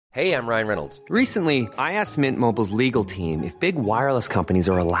Hey, I'm Ryan Reynolds. Recently, I asked Mint Mobile's legal team if big wireless companies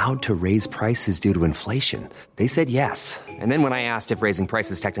are allowed to raise prices due to inflation. They said yes. And then when I asked if raising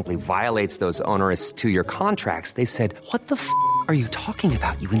prices technically violates those onerous two-year contracts, they said, "What the f*** are you talking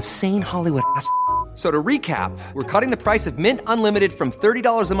about, you insane Hollywood ass?" So to recap, we're cutting the price of Mint Unlimited from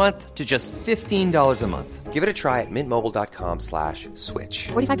 $30 a month to just $15 a month. Give it a try at mintmobile.com/switch.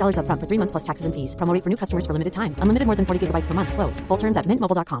 $45 up front for 3 months plus taxes and fees. Promo rate for new customers for limited time. Unlimited more than 40 gigabytes per month. Slows full terms at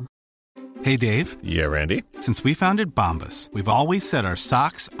mintmobile.com. Hey, Dave. Yeah, Randy. Since we founded Bombas, we've always said our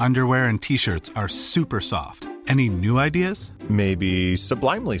socks, underwear, and T-shirts are super soft. Any new ideas? Maybe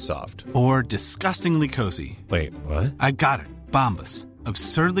sublimely soft. Or disgustingly cozy. Wait, what? I got it. Bombas.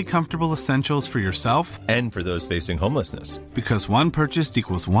 Absurdly comfortable essentials for yourself and for those facing homelessness. Because one purchased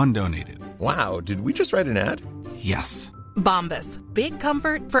equals one donated. Wow, did we just write an ad? Yes. Bombas. Big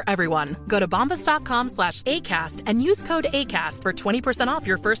comfort for everyone. Go to bombas.com/ACAST and use code ACAST for 20% off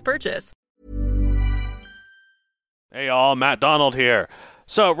your first purchase. Hey all, Matt Donald here.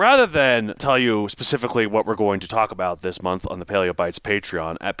 So rather than tell you specifically what we're going to talk about this month on the Paleo Bites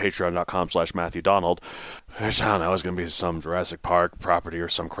Patreon at patreon.com/Matthew Donald, which I don't know, is going to be some Jurassic Park property or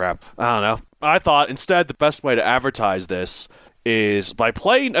some crap. I don't know. I thought instead the best way to advertise this is by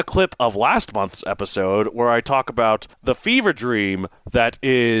playing a clip of last month's episode where I talk about the fever dream that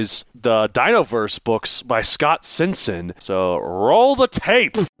is the Dinoverse books by Scott Simpson. So roll the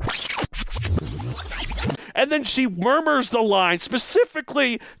tape. And then she murmurs the line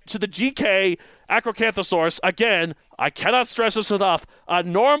specifically to the GK Acrocanthosaurus. Again, I cannot stress this enough. A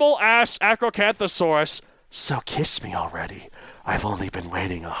normal-ass Acrocanthosaurus. So kiss me already. I've only been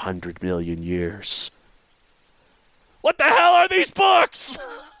waiting 100 million years. What the hell are these books?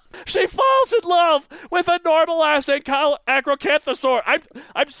 She falls in love with a normal-ass Acrocanthosaur.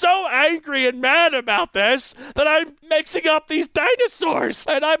 I'm so angry and mad about this that I'm mixing up these dinosaurs.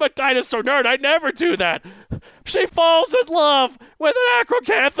 And I'm a dinosaur nerd. I never do that. She falls in love with an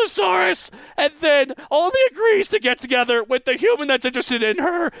Acrocanthosaurus and then only agrees to get together with the human that's interested in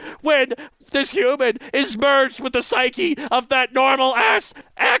her when this human is merged with the psyche of that normal-ass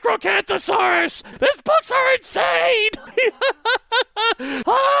Acrocanthosaurus. These books are insane!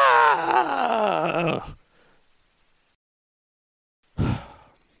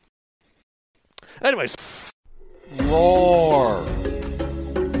 Anyways. Roar.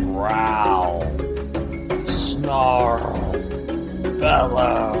 Growl. Snarl.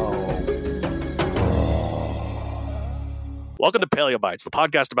 Bellow. Welcome to Paleo Bites, the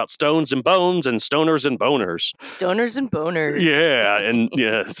podcast about stones and bones and stoners and boners. Stoners and boners. Yeah, and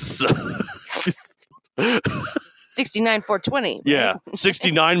yes. 69,420. Right? Yeah,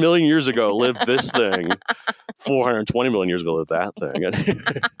 69 million years ago lived this thing. 420 million years ago lived that thing.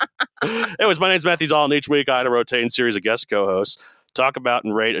 Anyways, my name's Matthew Dahl, and each week I had a rotating series of guest co-hosts talk about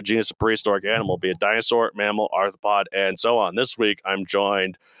and rate a genus of prehistoric animal, be it dinosaur, mammal, arthropod, and so on. This week I'm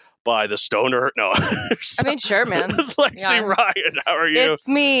joined by the stoner. No. I mean, sure, man. Lexi Ryan, how are you? It's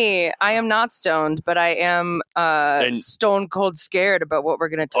me. I am not stoned, but I am stone cold scared about what we're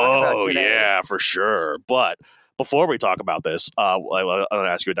going to talk about today. Oh, yeah, for sure. But before we talk about this, I'm going to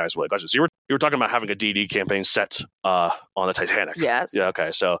ask you a nice question. So you were talking about having a DD campaign set on the Titanic. Yes. Yeah.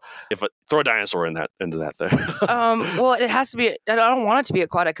 Okay. So throw a dinosaur into that thing. Well, it has to be. I don't want it to be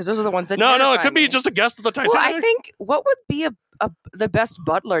aquatic because those are the ones that. No, it could be just a guest of the Titanic. Well, I think what would be the best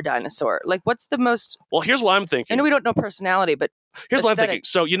butler dinosaur? Like, what's the most? Well, here's what I'm thinking. I know we don't know personality, but here's what I'm thinking.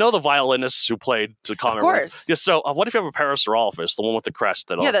 So you know the violinists who played to Conor. Of course. Yeah. So what if you have a Parasaurolophus, the one with the crest?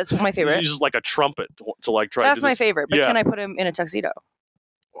 Yeah, that's my favorite. He uses like a trumpet to like try. That's my favorite. But can I put him in a tuxedo?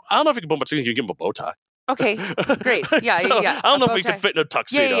 I don't know if you can put him. You can give him a bow tie. Okay, great. Yeah, so, yeah. I don't know if we can fit in a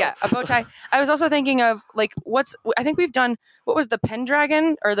tuxedo. Yeah, a bow tie. I was also thinking of like I think we've done. What was the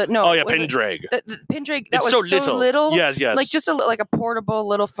Pendragon or the no? Oh yeah, Pendrag. The Pendrag. That it's was so little. Yes. Like just like a portable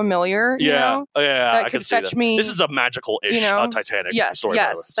little familiar. You know? Oh, yeah. That I could can fetch see that. Me. This is a magical-ish Titanic story.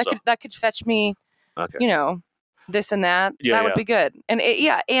 Yes. That could fetch me. Okay. This and that. Yeah, that would be good. And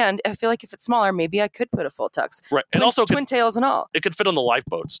and I feel like if it's smaller, maybe I could put a full tux. Right. And also twin tails and all. It could fit on the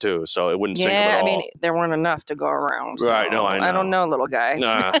lifeboats too, so it wouldn't sink them Yeah, at all. I mean, there weren't enough to go around. So right, no, I know. I don't know, little guy.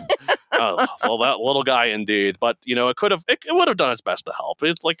 Well, that little guy indeed. But, it would have done its best to help.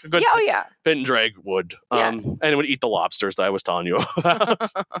 It's like a good Pendrag would. And it would eat the lobsters that I was telling you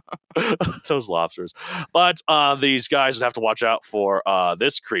about. Those lobsters. But these guys would have to watch out for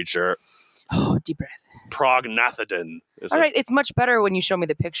this creature. Oh, deep breath. Prognathodon. All right, it's much better when you show me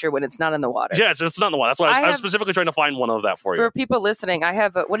the picture when it's not in the water. Yes, it's not in the water. That's why I was specifically trying to find one of that for you. For people listening, I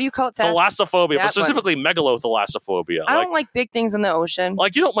have what do you call it? Thalassophobia, but specifically megalothalassophobia. I don't like big things in the ocean.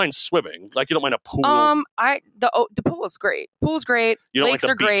 Like you don't mind swimming. Like you don't mind a pool. The pool is great. Pool's great. You don't Lakes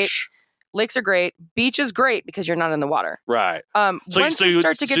like the are beach. Great. Lakes are great. Beach is great because you're not in the water. Right. So once you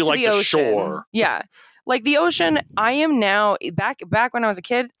start to get to like the ocean, shore. Yeah. Like the ocean, I am now back when I was a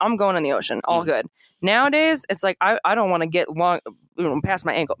kid. I'm going in the ocean, all good. Nowadays, it's like I don't want to get past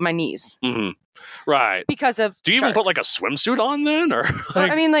my knees. Mm-hmm. Right. Because of do you sharks. even put like a swimsuit on then, or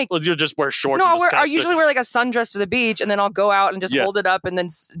I mean, like you just wear shorts? No, I usually wear like a sundress to the beach, and then I'll go out and just hold it up and then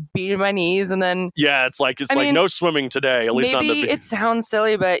beat my knees, and then it's like no swimming today. At least not on the beach. It sounds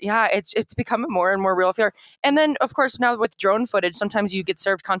silly, but yeah, it's becoming more and more real fear. And then of course now with drone footage, sometimes you get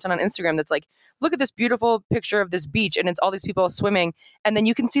served content on Instagram that's like, look at this beautiful picture of this beach, and it's all these people swimming, and then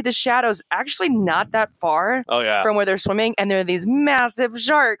you can see the shadows actually not that far from where they're swimming, and there are these massive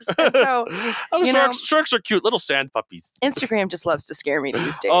sharks. And so sharks are cute little sand puppies. Instagram just loves to scare me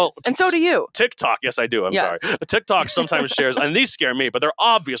these days. And so do you. TikTok, yes I do. I'm sorry. TikTok sometimes shares, and these scare me, but they're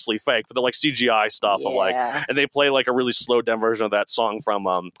obviously fake, but they're like CGI stuff of like, and they play like a really slowed down version of that song from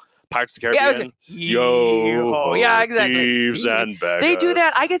Pirates of the Caribbean. Yo, exactly. Thieves and beggars. They do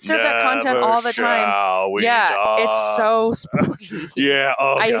that. I get served that content all the time. It's so spooky.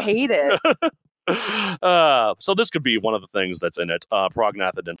 I hate it. So this could be one of the things that's in it.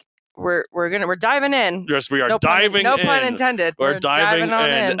 Prognathodon. We're diving in. Yes, we are diving in. No pun intended. We're diving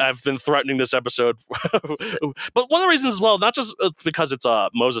in. I've been threatening this episode, but one of the reasons as well, not just because it's a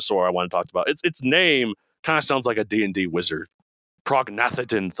mosasaur I want to talk about. Its name kind of sounds like a D&D wizard.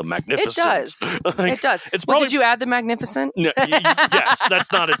 Prognathodon the Magnificent. It does. It does. It's probably, did you add the magnificent? No, yes,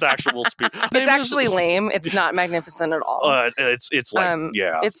 that's not its actual speed. It's actually lame. It's not magnificent at all. It's like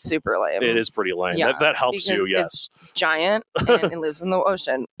it's super lame. It is pretty lame. Yeah, that helps you. Yes, it's giant and it lives in the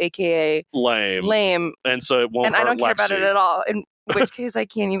ocean, aka lame. And so it won't. And I don't care about it at all. In which case, I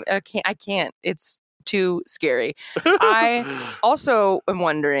can't. It's too scary. I also am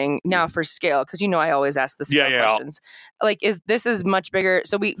wondering now for scale, because I always ask the scale questions. Like, this is much bigger?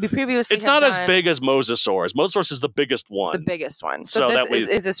 So we previously it's not as big as mosasaurs. Mosasaurus is the biggest one. The biggest one. So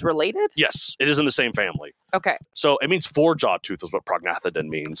is this related? Yes, it is in the same family. Okay. So it means four-jaw tooth is what prognathodon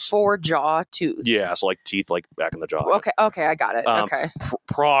means. Four-jaw tooth. Yeah, so like teeth like back in the jaw. Okay, I got it. Okay.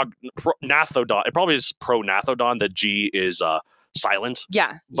 Prognathodon. It probably is prognathodon. The G is silent.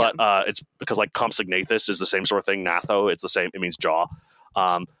 Yeah. But it's because like Compsognathus is the same sort of thing. Gnatho, it's the same. It means jaw.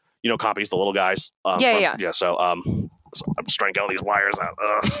 Compies, the little guys. So I'm just trying to get all these wires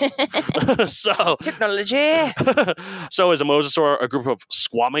out. So technology. So is a mosasaur a group of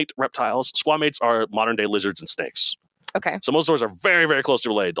squamate reptiles? Squamates are modern day lizards and snakes. Okay. So mosasaurs are very, very closely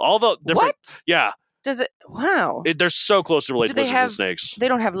related. All the different. What? Yeah. Does it? Wow. They're so closely related to lizards and snakes. They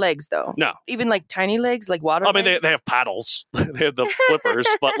don't have legs though. No. Even like tiny legs, like water. I mean, legs? they have paddles. They have the flippers,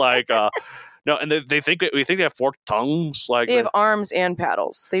 but like. No, and we think they have forked tongues. Like they have arms and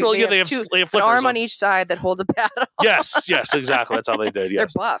paddles. They have flippers. An arm on each side that holds a paddle. Yes, exactly. That's how they did.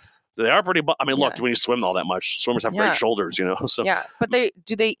 Yes. They're buff. They are pretty buff. I mean, look, when you swim all that much, swimmers have great shoulders, So but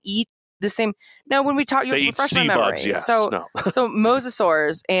do they eat the same? Now, when we talk, they eat sea bugs. Yes. So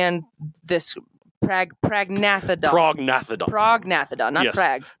mosasaurs and this Prognathodon. Prognathodon, not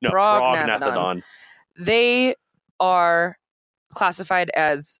prag. No, Prognathodon. They are classified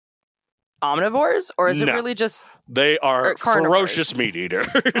as omnivores, or is it really just they are ferocious meat eaters?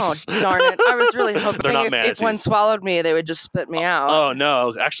 Oh, darn it. I was really hoping if one swallowed me, they would just spit me out. Oh,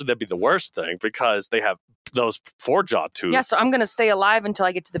 no. Actually, that'd be the worst thing because they have those four-jaw tooths. Yeah, so I'm going to stay alive until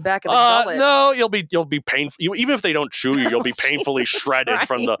I get to the back of the gullet. No, you'll be painful. Even if they don't chew you, you'll be painfully shredded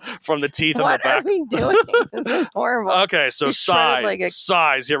from the teeth in the back. What are we doing? This is horrible. Okay, so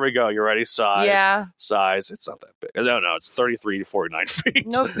size. Here we go. You ready? Size. Yeah. Size. It's not that big. No, it's 33 to 49 feet.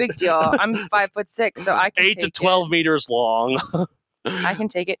 No big deal. I'm 5'6", so I can 8 to 12 meters long. I can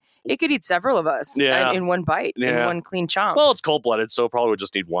take it. It could eat several of us in one bite, in one clean chomp. Well, it's cold-blooded, so probably would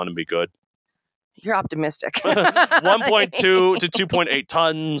just need one and be good. You're optimistic. 1.2 to 2.8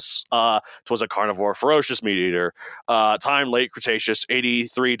 tons. It was a carnivore, ferocious meat eater. Time late Cretaceous,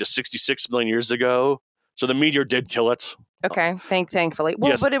 83 to 66 million years ago. So the meteor did kill it. Okay, thankfully.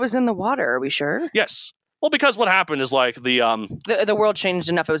 Well, but it was in the water. Are we sure? Yes. Well, because what happened is like the world changed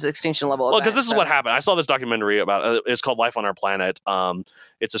enough. It was extinction level. Well, because this is what happened. I saw this documentary about. It's called Life on Our Planet.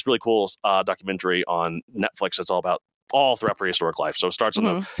 It's this really cool documentary on Netflix. It's all about all throughout prehistoric life. So it starts in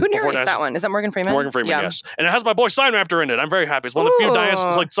the who narrates that one? Is that Morgan Freeman? Morgan Freeman, yes. And it has my boy Sign Raptor in it. I'm very happy. It's one of the few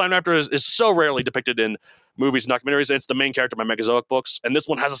dinosaurs. Like Sign Raptor is so rarely depicted in movies and documentaries. And it's the main character of my Megazoic books. And this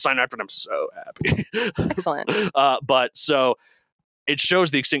one has a sign after it. I'm so happy. Excellent. But so it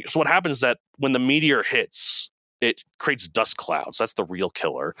shows the extinction. So what happens is that when the meteor hits, it creates dust clouds. That's the real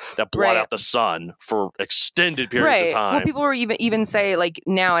killer that blot out the sun for extended periods of time. Well, people were even say like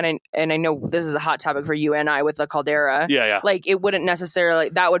now, and I know this is a hot topic for you and I with the caldera. Yeah. Like it wouldn't necessarily,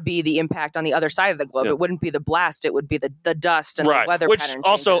 that would be the impact on the other side of the globe. It wouldn't be the blast. It would be the dust and the weather pattern changes.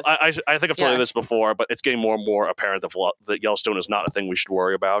 Also, I think I've told you this before, but it's getting more and more apparent that Yellowstone is not a thing we should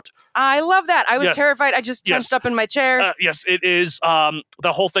worry about. I love that. I was terrified. I just tensed up in my chair. Yes, it is.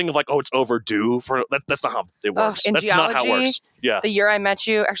 The whole thing of like, it's overdue for that's not how it works. In That's geology, not how it works. Yeah. The year I met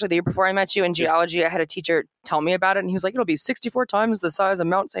you, actually the year before I met you in geology, I had a teacher tell me about it, and he was like, it'll be 64 times the size of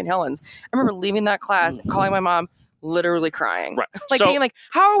Mount St. Helens. I remember leaving that class, calling my mom, literally crying. Right. Like being like,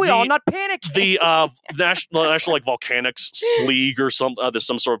 how are we all not panicking? The National like Volcanics League or there's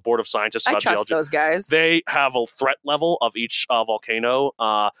some sort of board of scientists about I trust geology. those guys. They have a threat level of each volcano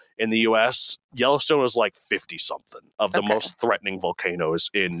in the U.S. Yellowstone is like 50-something of the most threatening volcanoes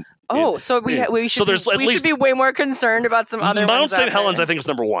in. So we should be way more concerned about some other Mount ones. St. Helens, I think, is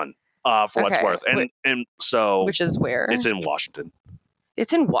number one for what it's worth, and so which is where it's in Washington.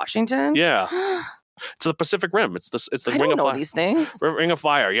 It's in Washington. Yeah. It's the Pacific Rim. It's the I Ring don't of know Fire. These things. Ring of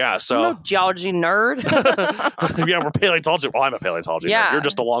Fire. Yeah. So I'm no geology nerd. yeah, we're paleontology. Well, I'm a paleontology nerd. You're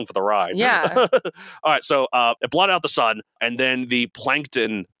just along for the ride. Yeah. All right. So it blotted out the sun, and then the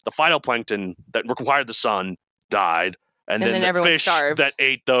plankton, the phytoplankton that required the sun, died. And then the fish starved. that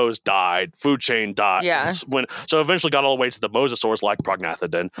ate those died. Food chain died. Yeah. So eventually got all the way to the mosasaurs like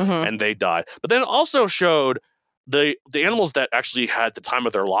Prognathodon, and they died. But then it also showed the animals that actually had the time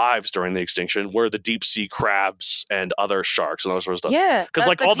of their lives during the extinction were the deep sea crabs and other sharks and all that sort of stuff. Yeah. Because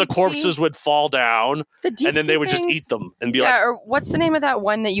like all the corpses would fall down and then they would just eat them and be like. Or what's the name of that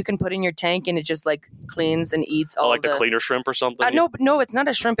one that you can put in your tank and it just like cleans and eats all like the cleaner shrimp or something? No, it's not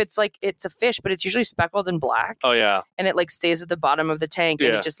a shrimp. It's like, it's a fish, but it's usually speckled and black. Oh, yeah. And it like stays at the bottom of the tank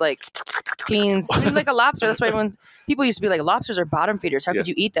and it just like cleans. Like a lobster. That's why people used to be like, lobsters are bottom feeders. How could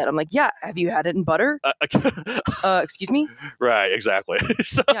you eat that? I'm like, yeah. Have you had it in butter? Excuse me? Right, exactly.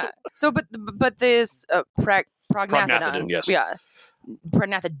 But this Prognathodon. Yes. Yeah.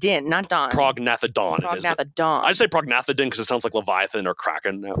 Prognathodon, not Don. Prognathodon. Prognathodon. I say Prognathodon because it sounds like Leviathan or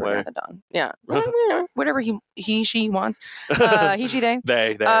Kraken that way. Prognathodon. Yeah. Whatever she wants. He, she, they.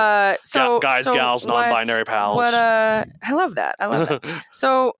 They. Guys, gals, non-binary pals. I love that.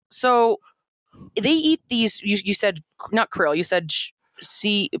 So they eat these, you said, not krill, you said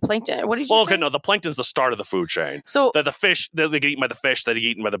sea plankton. What did you say? Okay, no, the plankton's the start of the food chain. So the fish, they get eaten by the fish, they get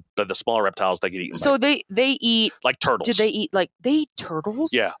eaten by the smaller reptiles, they get eaten so they eat like turtles. Did they eat they eat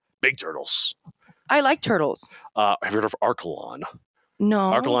turtles? Yeah, big turtles. I like turtles. Have you heard of Archelon?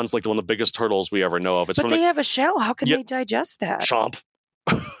 No. Archelon's like one of the biggest turtles we ever know of. But they have a shell. How can they digest that? Chomp.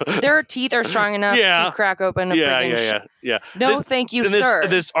 Their teeth are strong enough to crack open a friggin' Yeah. No, thank you, sir.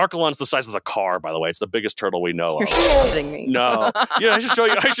 This Archelon's the size of the car, by the way. It's the biggest turtle we know You're of. shitting me. No. Yeah, I should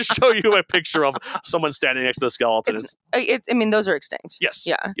show you a picture of someone standing next to the skeleton. I mean, those are extinct. Yes.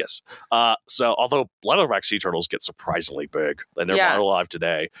 Yeah. Yes. So, although leatherback sea turtles get surprisingly big, and they're not alive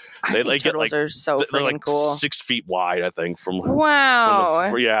today. I think turtles are so freaking cool. 6 feet wide, I think.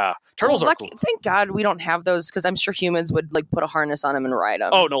 Wow. Yeah. Turtles are cool. Thank God we don't have those, because I'm sure humans would put a harness on them and ride them.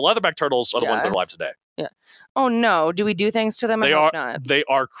 Oh, no. Leatherback turtles are the ones that are alive today. Yeah. Oh, no. Do we do things to them? I hope not. They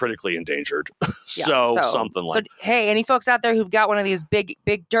are critically endangered. so something like. So, hey, any folks out there who've got one of these big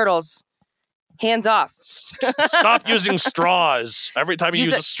turtles, hands off. Stop using straws. Every time you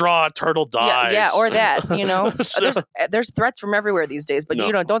use a straw, a turtle dies. Yeah, or that, there's threats from everywhere these days, but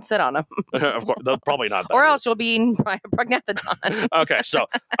don't sit on them. Of course, probably not. Or else you'll be eaten by a Prognathodon. Okay, so, all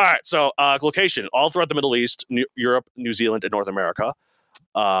right. So, location, all throughout the Middle East, Europe, New Zealand, and North America.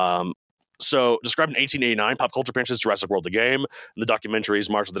 So, described in 1889, pop culture appearances, Jurassic World: The Game, and the documentaries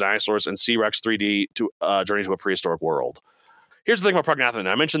March of the Dinosaurs and C-Rex 3D to Journey to a Prehistoric World. Here's the thing about Prognathodon.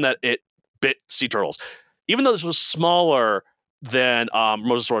 I mentioned that it bit sea turtles. Even though this was smaller than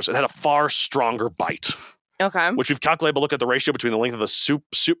Mosasaurus, it had a far stronger bite. Okay. Which we've calculated, but look at the ratio between the length of the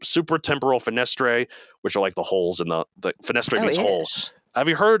supratemporal fenestrae, which are like the holes in the fenestrae means hole. Have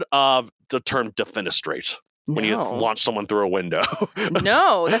you heard of the term defenestrate? When you launch someone through a window.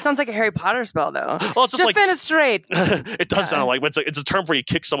 No, that sounds like a Harry Potter spell, though. Well, it's just defenestrate. It does sound like, but it's a term where you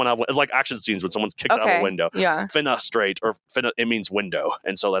kick someone out. It's like action scenes when someone's kicked out of a window. Yeah. Fenestrate, or it means window,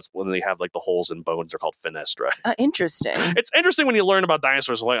 and so that's when they have like the holes in bones. They're called fenestrae. Interesting. It's interesting when you learn about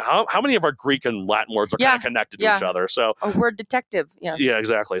dinosaurs. Like how many of our Greek and Latin words are kind of connected to each other? So a word detective. Yes. Yeah,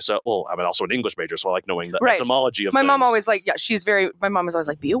 exactly. So, I'm also an English major, so I like knowing the etymology of. My things. mom always my mom is always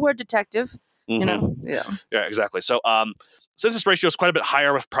like, be a word detective. you know? Yeah. Yeah, exactly. So, since this ratio is quite a bit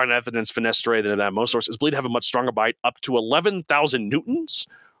higher with Prognathodon's fenestrae than that most sources, believed to have a much stronger bite, up to 11,000 newtons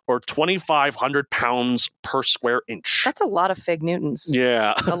or 2,500 pounds per square inch. That's a lot of fig newtons.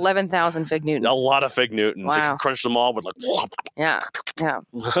 Yeah. 11,000 fig newtons. A lot of fig newtons. Wow. It can crunch them all with like... Yeah.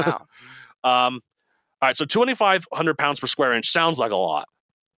 Wow. All right, so 2,500 pounds per square inch sounds like a lot.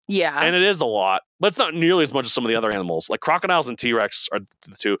 Yeah. And it is a lot, but it's not nearly as much as some of the other animals. Like crocodiles and T-Rex are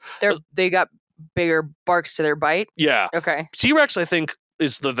the two. They got bigger barks to their bite? Yeah. Okay. T-Rex, I think,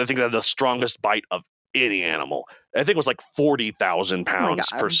 is the strongest bite of any animal. I think it was like 40,000 pounds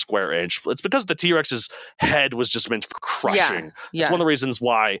per square inch. It's because the T-Rex's head was just meant for crushing. Yeah. It's one of the reasons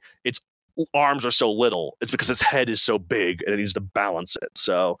why its arms are so little. It's because its head is so big and it needs to balance it.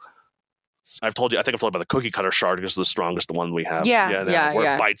 So I think I've told you about the cookie cutter shark because it's the strongest, the one we have.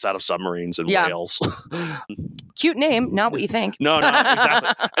 Where it bites out of submarines and whales. Cute name, not what you think. No,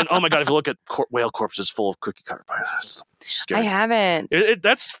 exactly. And oh my God, if you look at whale corpses full of cookie cutter bites, I haven't.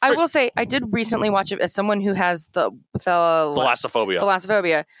 I will say, I did recently watch it as someone who has the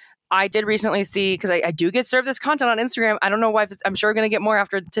thalassophobia. I did recently see, because I do get served this content on Instagram. I don't know why. I'm sure we're going to get more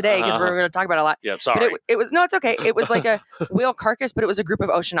after today because we're going to talk about it a lot. Yeah, sorry. But it's okay. It was like a whale carcass, but it was a group of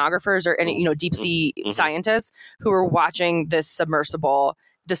oceanographers or deep sea scientists who were watching this submersible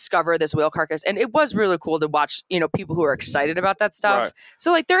discover this whale carcass, and it was really cool to watch. People who are excited about that stuff. Right.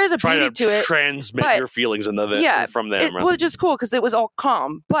 So like there is a beauty to it. Transmit your feelings from them. Well, just cool because it was all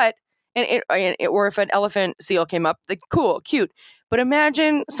calm, but or if an elephant seal came up, like cool, cute. But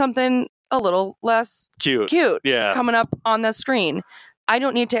imagine something a little less cute coming up on the screen. I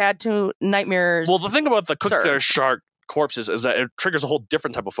don't need to add to nightmares. Well, the thing about the cookie cutter shark corpses is that it triggers a whole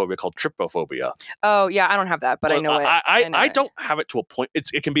different type of phobia called trypophobia. Oh yeah, I don't have that, but I know it. I don't have it to a point.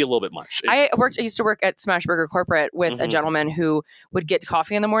 It can be a little bit much. I used to work at Smashburger Corporate with a gentleman who would get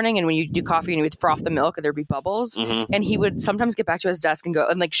coffee in the morning, and when you do coffee and you would froth the milk, there'd be bubbles, and he would sometimes get back to his desk and go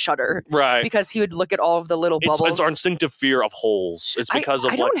and like shudder, right? Because he would look at all of the little bubbles. It's our instinctive fear of holes. It's because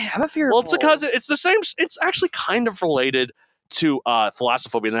I don't have a fear of holes. Well, it's because it's the same. It's actually kind of related to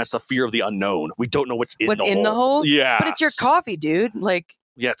thalassophobia, and that's the fear of the unknown. We don't know what's in the hole. Yeah. But it's your coffee, dude. Like,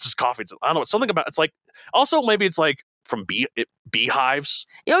 yeah, it's just coffee. I don't know. It's something about it's like also maybe it's like from beehives.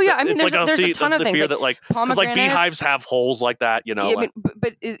 Oh yeah, I mean it's there's a ton of things fear that because like beehives have holes like that,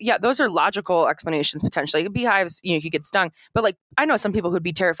 Yeah, those are logical explanations potentially. Beehives, you could get stung, but like I know some people who'd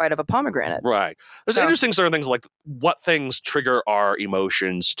be terrified of a pomegranate. Right. There's interesting sort of things like what things trigger our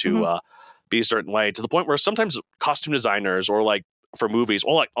emotions to be a certain way, to the point where sometimes costume designers or like for movies,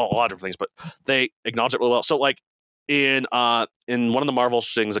 or like a lot of different things, but they acknowledge it really well. So like in one of the Marvel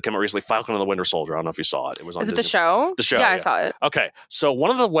things that came out recently, Falcon and the Winter Soldier, I don't know if you saw it. It was on Is it Disney. the show? The show. Yeah, I saw it. Okay. So one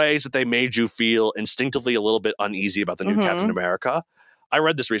of the ways that they made you feel instinctively a little bit uneasy about the new Captain America, I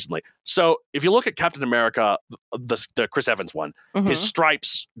read this recently. So if you look at Captain America, the Chris Evans one, his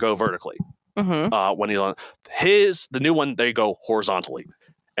stripes go vertically. When he's on the new one, they go horizontally.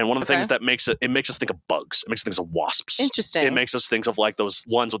 And one of the things that makes us think of bugs. It makes us think of wasps. Interesting. It makes us think of like those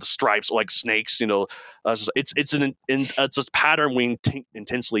ones with the stripes, like snakes. It's a pattern we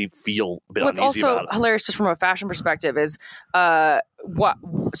intensely feel a bit uneasy about. What's also hilarious, just from a fashion perspective, is what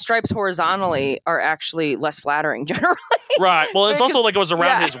stripes horizontally are actually less flattering generally. Right. Well, it's also like it was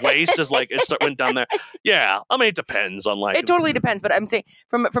around his waist as like it went down there. Yeah. I mean, it depends on like. It totally depends, but I'm saying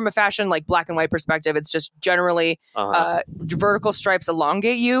from a fashion like black and white perspective, it's just generally vertical stripes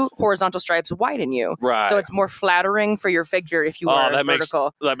elongate you, horizontal stripes widen you. Right. So it's more flattering for your figure if you wear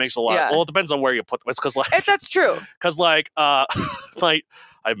vertical. That makes a lot. Yeah. Well, it depends on where you put them. It's because like that's true. Because like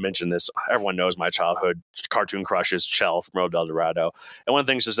I've mentioned this. Everyone knows my childhood cartoon crush is Chell from Road to El Dorado. And one of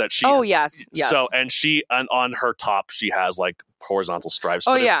the things is that she... Oh, yes. So, and she, on her top, she has like horizontal stripes.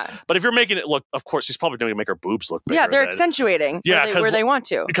 But but if you're making it look, of course, she's probably going to make her boobs look bigger. Yeah, they're accentuating where they want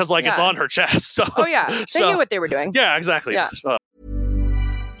to. Because like it's on her chest. So, they knew what they were doing. Yeah, exactly. Yeah.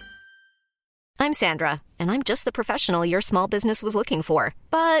 I'm Sandra, and I'm just the professional your small business was looking for.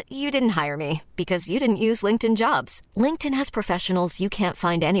 But you didn't hire me because you didn't use LinkedIn Jobs. LinkedIn has professionals you can't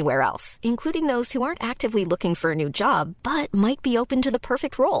find anywhere else, including those who aren't actively looking for a new job, but might be open to the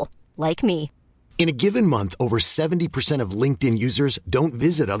perfect role, like me. In a given month, over 70% of LinkedIn users don't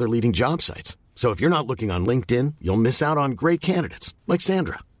visit other leading job sites. So if you're not looking on LinkedIn, you'll miss out on great candidates like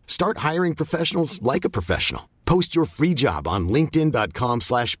Sandra. Start hiring professionals like a professional. Post your free job on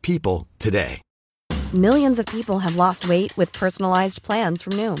linkedin.com/people today. Millions of people have lost weight with personalized plans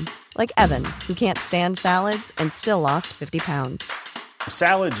from Noom. Like Evan, who can't stand salads and still lost 50 pounds.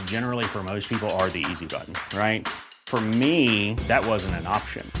 Salads generally for most people are the easy button, right? For me, that wasn't an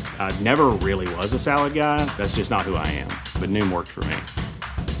option. I never really was a salad guy. That's just not who I am. But Noom worked for me.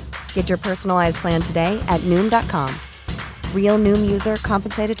 Get your personalized plan today at Noom.com. Real Noom user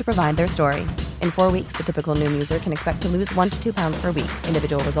compensated to provide their story. In 4 weeks, the typical Noom user can expect to lose 1 to 2 pounds per week.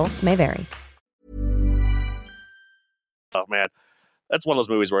 Individual results may vary. Oh, man. That's one of those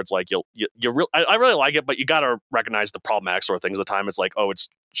movies where it's like, I really like it, but you got to recognize the problematic sort of things at the time. It's like,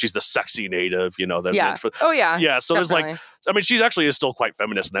 she's the sexy native, you know. Yeah. So definitely. There's like, I mean, she actually is still quite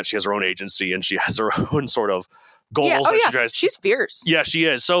feminist in that she has her own agency and she has her own sort of goals. She's fierce. Yeah, she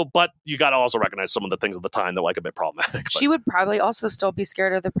is. So, but you got to also recognize some of the things at the time that were like a bit problematic. She would probably also still be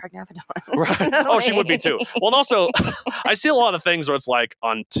scared of the Prognathodon. Right. Oh, she would be too. Well, and also, I see a lot of things where it's like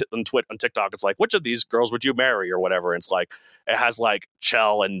on TikTok, it's like, which of these girls would you marry or whatever? And it's like, it has like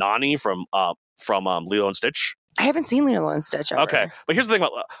Chell and Nani from Lilo and Stitch. I haven't seen Lilo and Stitch ever. Okay. But here's the thing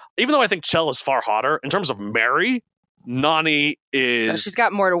about, even though I think Chell is far hotter, in terms of Mary, Nani is... she's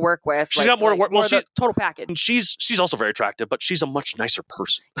got more to work with. She's got more to work with. Well, total package. And she's also very attractive, but she's a much nicer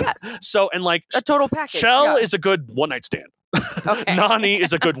person. Yes. So, and like... a total package. Chell is a good one-night stand. Okay. Nani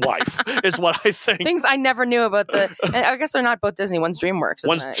is a good wife, is what I think. Things I never knew about and I guess they're not both Disney. One's DreamWorks.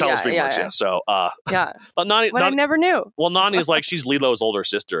 One's Chell's DreamWorks, yeah. So, yeah. But Nani, I never knew. Well, Nani is like, she's Lilo's older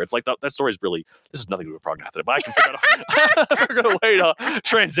sister. It's like that story is really, this is nothing to do with Prognathodon, but I can figure out a way to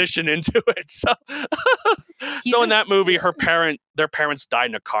transition into it. So in that movie, their parents died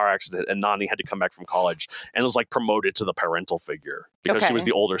in a car accident, and Nani had to come back from college and was like promoted to the parental figure because she was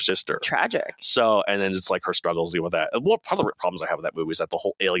the older sister. Tragic. So, and then it's like her struggles deal with that. And part of the problems I have with that movie is that the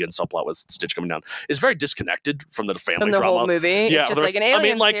whole alien subplot with Stitch coming down is very disconnected from the family from the drama. Whole movie. Yeah, it's just like an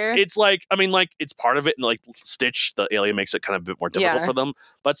alien here. It's part of it, and like Stitch, the alien makes it kind of a bit more difficult for them.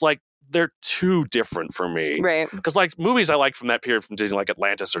 But it's like they're too different for me, right? Because like movies I like from that period from Disney, like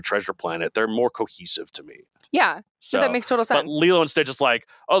Atlantis or Treasure Planet, they're more cohesive to me. Yeah, so that makes total sense. But Lilo and Stitch is like,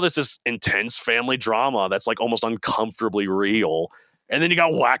 this is intense family drama that's like almost uncomfortably real. And then you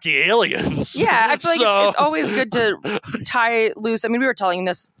got wacky aliens. Yeah, I feel like it's always good to tie loose. I mean, we were talking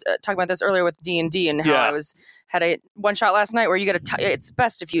about this earlier with D&D and how I had a one shot last night where you got to tie. It's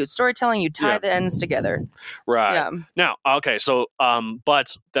best if storytelling, you tie the ends together. Right. Yeah. Now, okay, so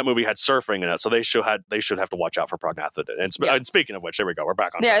but that movie had surfing in it, so they should have to watch out for Prognathodon. And speaking of which, there we go. We're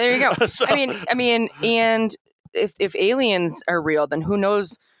back on. Yeah, track. there you go. So, I mean, and if aliens are real, then who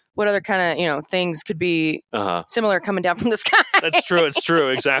knows what other kind of things could be similar coming down from the sky? That's true. It's true.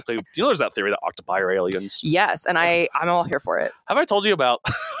 Exactly. Do you know there's that theory that octopi are aliens? Yes, and I'm all here for it. Have I told you about?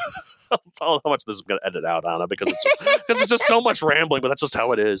 I don't know how much this is going to edit out, Anna, because it's just so much rambling. But that's just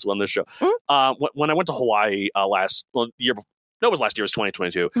how it is on this show. Mm-hmm. When I went to Hawaii last year, it was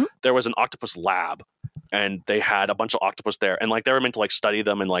 2022. Mm-hmm. There was an octopus lab, and they had a bunch of octopus there, and like they were meant to like study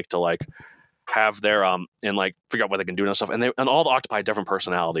them and like to like have their and like figure out what they can do and stuff, and all the octopi had different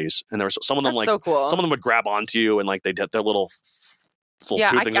personalities, and there was some of them so cool. Some of them would grab onto you and like they'd have their little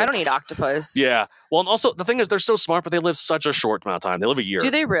I don't eat octopus. Yeah, well, and also the thing is they're so smart, but they live such a short amount of time. They live a year. Do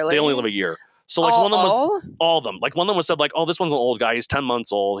they really? They only live a year. So like one of them was all of them. Like one of them was said like, this one's an old guy. He's 10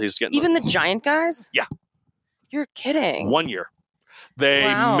 months old. He's getting even the giant guys. Yeah, you're kidding. 1 year. They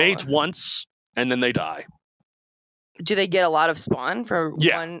mate once and then they die. Do they get a lot of spawn for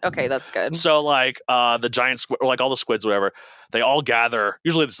one? Okay, that's good. So like the giant squid, or like all the squids, whatever, they all gather.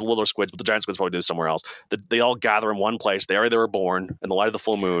 Usually it's the littler squids, but the giant squids probably do this somewhere else. They all gather in one place. They were born in the light of the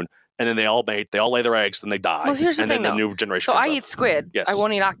full moon, and then they all mate. They all lay their eggs, then they die. Well, here's the thing, then the new generation. So comes I up. eat squid. Yes. I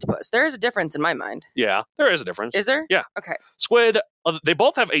won't eat octopus. There is a difference in my mind. Yeah, there is a difference. Is there? Yeah. Okay. Squid. They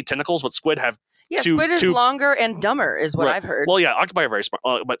both have 8 tentacles, but squid have. Yeah, squid is longer and dumber, is what I've heard. Well, yeah, octopi are very smart,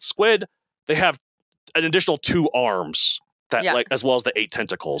 but squid they have an additional 2 arms. Like as well as the 8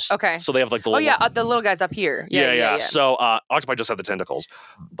 tentacles. Okay. So they have like the the little guys up here. Yeah. So octopi just have the tentacles.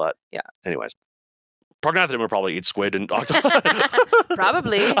 But anyways. Prognathodon would probably eat squid and octopi.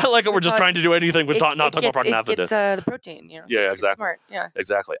 Probably. I like it. We're just trying to do anything but not talk about Prognathodon. It's the protein, Yeah, exactly. Smart. Yeah.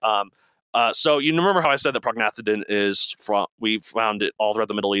 Exactly. So you remember how I said that Prognathodon is we found it all throughout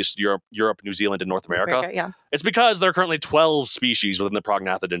the Middle East, Europe, New Zealand, and North America? Yeah. It's because there are currently 12 species within the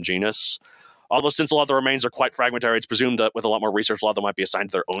Prognathodon genus. Although since a lot of the remains are quite fragmentary, it's presumed that with a lot more research, a lot of them might be assigned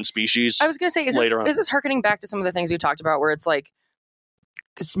to their own species. I was going to say, is this harkening back to some of the things we talked about where it's like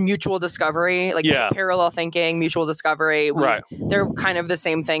this mutual discovery, like parallel thinking, mutual discovery. Right. They're kind of the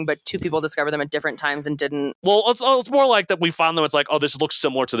same thing, but 2 people discovered them at different times and didn't. Well, it's more like that we found them. It's like, this looks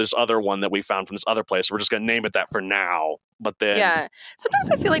similar to this other one that we found from this other place. We're just going to name it that for now. But then. Yeah.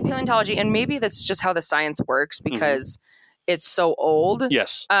 Sometimes I feel like paleontology, and maybe that's just how the science works because it's so old.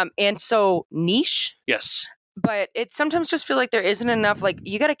 Yes. And so niche. Yes. But it sometimes just feel like there isn't enough, like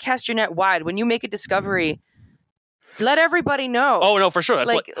you got to cast your net wide. When you make a discovery, Let everybody know. Oh, no, for sure.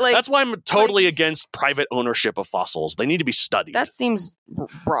 That's that's why I'm totally like, against private ownership of fossils. They need to be studied. That seems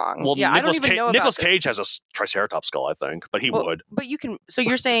wrong. Well, yeah, I don't even know about Nicolas this. Cage has a Triceratops skull, I think, but he would. But you can. So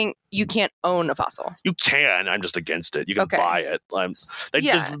you're saying you can't own a fossil? You can. I'm just against it. You can buy it. The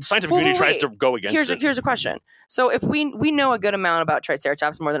scientific Well, community tries wait. to go against it. Here's a question. So if we know a good amount about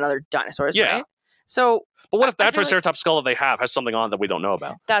Triceratops more than other dinosaurs, right? So. But what if that Triceratops skull that they have has something on that we don't know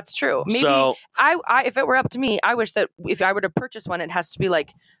about? That's true. Maybe I if it were up to me, I wish that if I were to purchase one, it has to be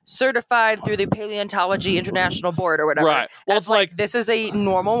like certified through the Paleontology International Board or whatever. Right. Well, it's like this is a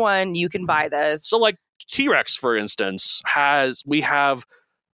normal one. You can buy this. So like T-Rex, for instance, we have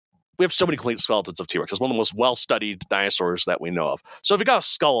so many complete skeletons of T-Rex. It's one of the most well-studied dinosaurs that we know of. So if you got a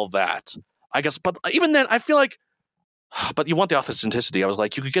skull of that, I guess, but even then, I feel like, but you want the authenticity. I was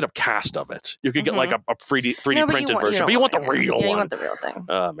like, you could get a cast of it. You could get like a 3D printed version, but you want the real one. You want the real thing.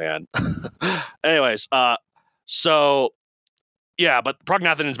 Oh, man. Anyways, so... Yeah, but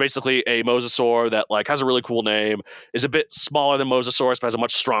Prognathodon is basically a mosasaur that like has a really cool name, is a bit smaller than Mosasaurus, but has a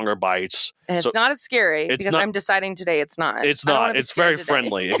much stronger bite. And it's not as scary because I'm deciding today it's not. It's not. It's very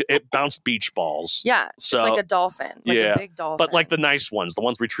friendly. it bounced beach balls. Yeah, so, it's like a dolphin, like a big dolphin. But like the nice ones, the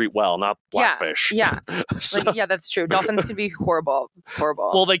ones we treat well, not blackfish. Yeah, that's true. Dolphins can be horrible.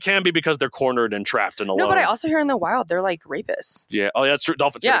 Well, they can be because they're cornered and trapped and alone. No, but I also hear in the wild they're like rapists. Yeah. Oh, yeah, that's true.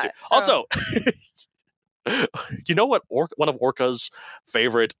 Dolphins can be too. So, also... You know what one of Orca's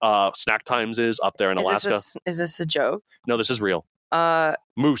favorite snack times is up there in Alaska? Is this a joke? No, this is real.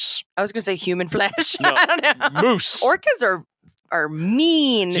 Moose. I was going to say human flesh. No, I don't know. Moose. Orcas are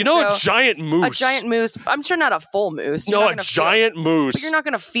mean. Do you know a giant moose? A giant moose. I'm sure not a full moose. No, a giant moose. But you're not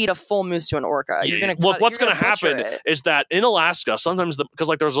going to feed a full moose to an orca. You're going to look. What's going to happen is that in Alaska, sometimes because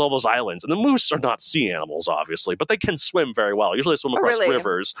like there's all those islands, and the moose are not sea animals, obviously, but they can swim very well. Usually, they swim across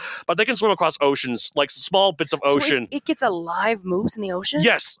rivers, but they can swim across oceans, like small bits of ocean. It gets a live moose in the ocean.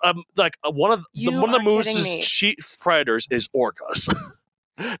 Yes, like one of the moose's chief predators is orcas,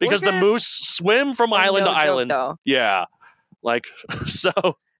 because the moose swim from island to island. Though. Yeah. Like, so.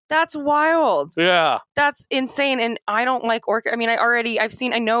 That's wild. Yeah. That's insane. And I don't like orca. I mean, I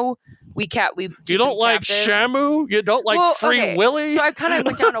know we You don't like Shamu? You don't like Free Willy? So I kind of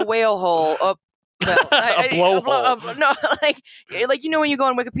went down a whale hole up. A blowhole. No, like you know when you go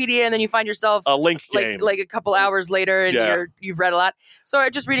on Wikipedia and then you find yourself a link game. like a couple hours later and you've read a lot. So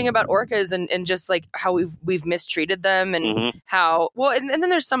just reading about orcas and just like how we've mistreated them and how and then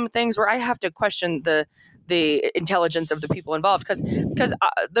there's some things where I have to question the intelligence of the people involved because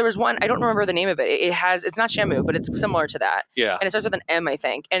there was one, I don't remember the name of it. It's not Shamu, but it's similar to that. Yeah. And it starts with an M, I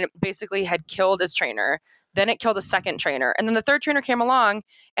think. And it basically had killed his trainer. Then it killed a second trainer. And then the third trainer came along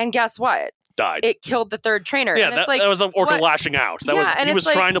and guess what? Died. It killed the third trainer. Yeah, and it's that was an orca lashing out. He was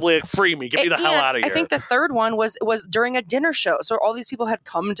trying to be like, free me, get me the hell out of here. I think the third one was during a dinner show. So all these people had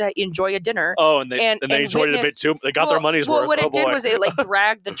come to enjoy a dinner. Oh, and they enjoyed it a bit too. They got their money's worth. What it did was it like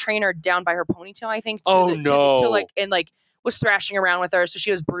dragged the trainer down by her ponytail, I think. Was thrashing around with her. So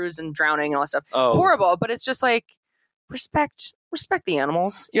she was bruised and drowning and all that stuff. Oh. Horrible, but it's just like respect the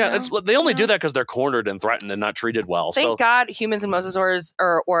animals. Yeah, they only do that because they're cornered and threatened and not treated well. Thank God humans and mosasaurs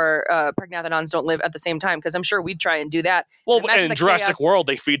or prognathodons don't live at the same time because I'm sure we'd try and do that. Well, in Jurassic World,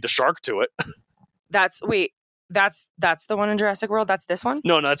 they feed the shark to it. That's the one in Jurassic World. That's this one.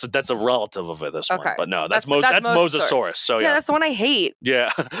 No, that's a relative of it. This one, but no, that's Mosasaurus. Mosasaurus. So yeah, that's the one I hate. Yeah,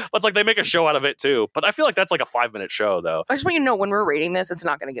 but it's like they make a show out of it too. But I feel like that's like a 5-minute show, though. I just want you to know when we're rating this, it's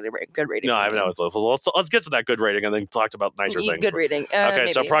not going to get a good rating. No, I know. Let's get to that good rating and then talk about nicer things. Good rating. Okay, maybe.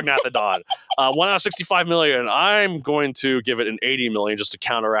 So Prognathodon, 1 out of 65 million. I'm going to give it an 80 million just to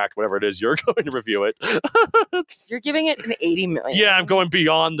counteract whatever it is you're going to review it. You're giving it an 80 million. Yeah, I'm going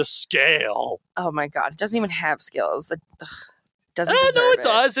beyond the scale. Oh my God, it doesn't even have skills. That doesn't deserve no, it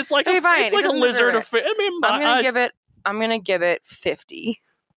does. It's like it's like a lizard. I mean, I'm gonna give it 50.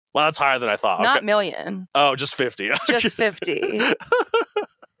 Well, that's higher than I thought. Not million. Oh, just 50. Just 50.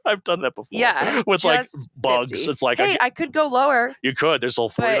 I've done that before. Yeah, with like bugs. 50. It's like I could go lower. You could. There's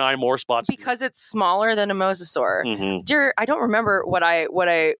 49 more spots because it's smaller than a mosasaur. Mm-hmm. Dear, I don't remember what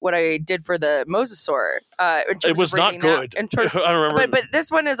I did for the mosasaur. It was not good. I don't remember. But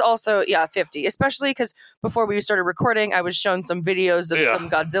this one is also 50. Especially because before we started recording, I was shown some videos of some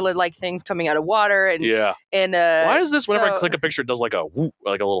Godzilla-like things coming out of water. And why is this? Whenever I click a picture, it does like a whoop,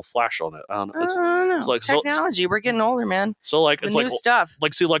 like a little flash on it. I don't know. I don't know. It's like technology. We're getting older, man. So like it's like new stuff.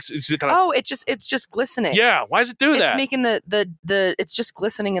 Like see, it's kind of. It's just glistening. Yeah, why does it do that? It's making the it's just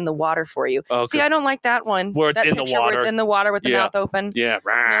glistening in the water for you. Okay. See, I don't like that one. Where it's in the water. Where it's in the water with the mouth open. Yeah.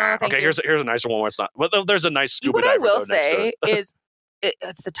 No, okay, here's a nicer one where it's not. Well, there's a nice scuba diver. What I will say is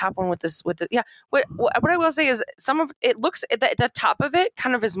it's the top one with the yeah. What I will say is some of it looks the top of it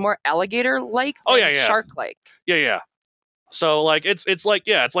kind of is more alligator like than shark like. Yeah. So like it's like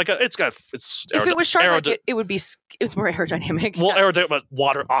it's if it was shark like it would be it's more aerodynamic. Well, aerodynamic,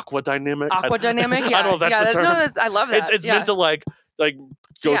 but aqua dynamic. Yeah. I don't know if that's the term. I love that. It's meant to like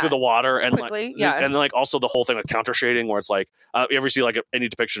go through the water and quickly, and like also the whole thing with counter shading where it's like you ever see like any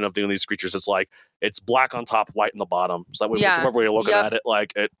depiction of these creatures, it's like it's black on top, white in the bottom. So that whichever way you're looking at it,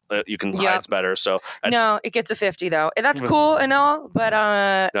 like it you can hide it's better. So no, it gets a 50 though. That's cool and all, but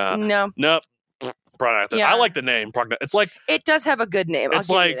no. Prognathodon. I like the name Prognathodon. It's like it does have a good name.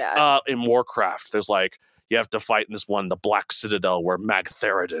 It's like in Warcraft, there's like you have to fight in this one, the Black Citadel, where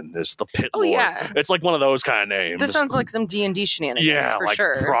Magtheridon is the pit lord. Yeah. It's like one of those kind of names. This sounds like some D&D shenanigans for like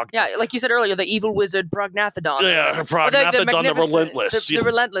sure. Like you said earlier, the evil wizard Prognathodon. Yeah, Prognathodon, the relentless. The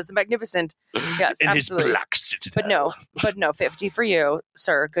relentless, the magnificent. Yes, in absolutely. his Black Citadel. But no, 50 for you,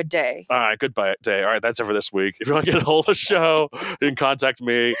 sir. Good day. All right, goodbye day. All right, that's it for this week. If you want to get a hold of the show, you can contact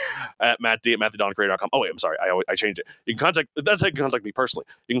me at mattd@mattthedoncreator.com. Oh, wait, I'm sorry. I changed it. That's how you can contact me personally.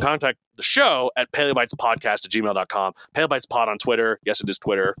 You can contact the show at paleobitespodcast@gmail.com. Paleobitespod on Twitter. Yes, it is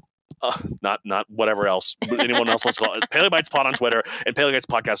Twitter. Not whatever else anyone else wants to call it. Paleobitespod on Twitter and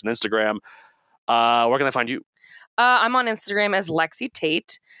Paleobitespodcast on Instagram. Where can I find you? I'm on Instagram as Lexi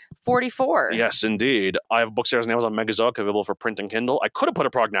Tate 44. Yes, indeed. I have book series on Amazon Megazoic available for print and Kindle. I could have put a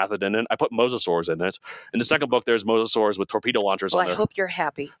Prognathodon in it. I put mosasaurs in it. In the second book, there's mosasaurs with torpedo launchers on there. I hope you're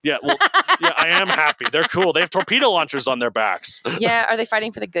happy. Yeah, I am happy. They're cool. They have torpedo launchers on their backs. Yeah, are they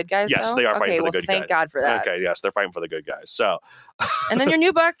fighting for the good guys? Yes, though? they are fighting for the good guys. Thank God for that. Okay, yes, they're fighting for the good guys. So, and then your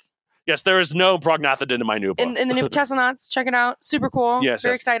new book. Yes, there is no Prognathodon in my new book. In the new Teslanauts, check it out. Super cool. Yes,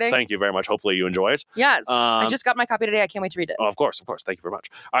 very exciting. Thank you very much. Hopefully you enjoy it. Yes, I just got my copy today. I can't wait to read it. Oh, of course. Thank you very much.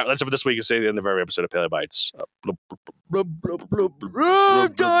 All right, that's it for this week. You say the end of every episode of Paleobites. I'm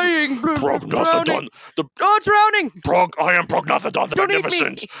dying. Prognathodon. Drowning. I am Prognathodon the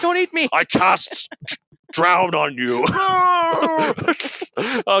Magnificent. Don't eat me. I cast drown on you.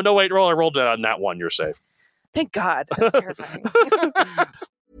 Oh, no, wait. I rolled it on that one. You're safe. Thank God. That's terrifying.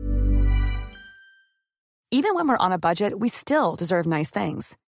 Even when we're on a budget, we still deserve nice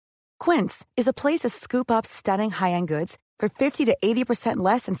things. Quince is a place to scoop up stunning high-end goods for 50 to 80%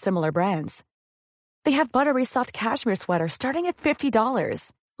 less than similar brands. They have buttery soft cashmere sweaters starting at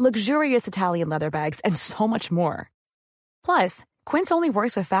 $50, luxurious Italian leather bags, and so much more. Plus, Quince only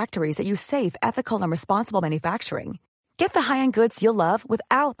works with factories that use safe, ethical, and responsible manufacturing. Get the high-end goods you'll love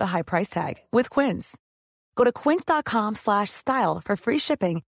without the high price tag with Quince. Go to quince.com/style for free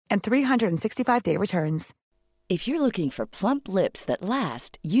shipping and 365-day returns. If you're looking for plump lips that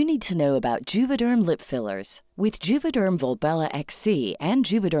last, you need to know about Juvederm lip fillers. With Juvederm Volbella XC and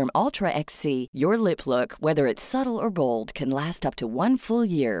Juvederm Ultra XC, your lip look, whether it's subtle or bold, can last up to 1 full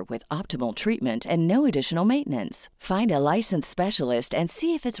year with optimal treatment and no additional maintenance. Find a licensed specialist and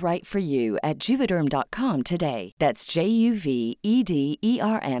see if it's right for you at Juvederm.com today. That's JUVEDERM.com.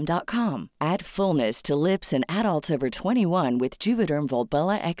 Add fullness to lips in adults over 21 with Juvederm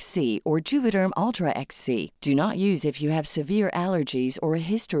Volbella XC or Juvederm Ultra XC. Do not use if you have severe allergies or a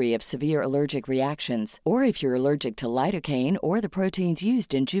history of severe allergic reactions, or if you're allergic to lidocaine or the proteins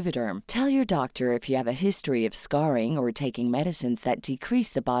used in Juvederm. Tell your doctor if you have a history of scarring or taking medicines that decrease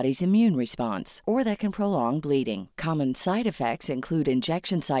the body's immune response or that can prolong bleeding. Common side effects include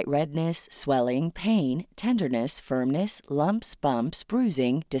injection site redness, swelling, pain, tenderness, firmness, lumps, bumps,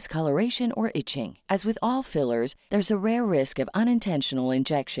 bruising, discoloration, or itching. As with all fillers, there's a rare risk of unintentional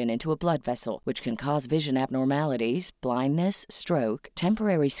injection into a blood vessel, which can cause vision abnormalities, blindness, stroke,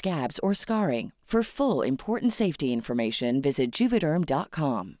 temporary scabs, or scarring. For full, important safety information, visit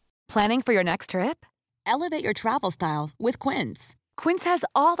Juvederm.com. Planning for your next trip? Elevate your travel style with Quince. Quince has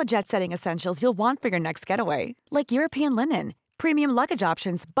all the jet-setting essentials you'll want for your next getaway, like European linen, premium luggage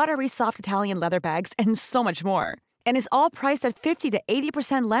options, buttery soft Italian leather bags, and so much more. And is all priced at 50 to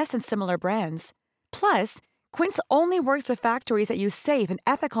 80% less than similar brands. Plus, Quince only works with factories that use safe and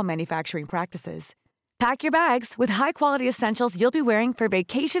ethical manufacturing practices. Pack your bags with high-quality essentials you'll be wearing for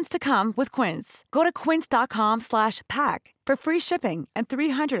vacations to come with Quince. Go to quince.com/pack for free shipping and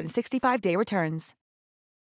 365-day returns.